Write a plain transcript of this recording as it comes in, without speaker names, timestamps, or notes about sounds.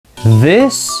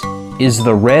This is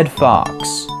the red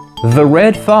fox. The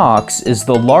red fox is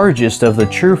the largest of the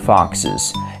true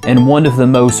foxes and one of the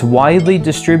most widely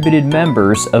distributed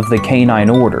members of the canine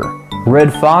order.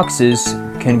 Red foxes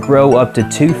can grow up to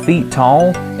 2 feet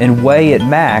tall and weigh at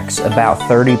max about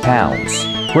 30 pounds.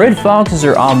 Red foxes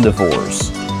are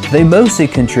omnivores. They mostly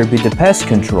contribute to pest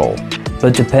control,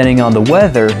 but depending on the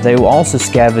weather, they will also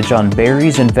scavenge on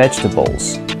berries and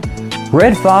vegetables.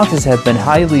 Red foxes have been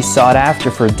highly sought after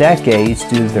for decades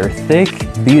due to their thick,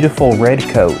 beautiful red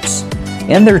coats,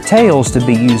 and their tails to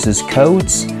be used as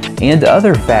coats and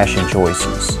other fashion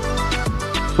choices.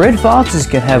 Red foxes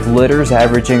can have litters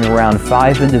averaging around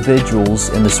 5 individuals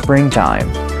in the springtime.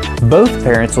 Both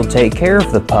parents will take care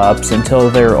of the pups until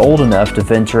they're old enough to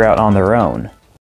venture out on their own.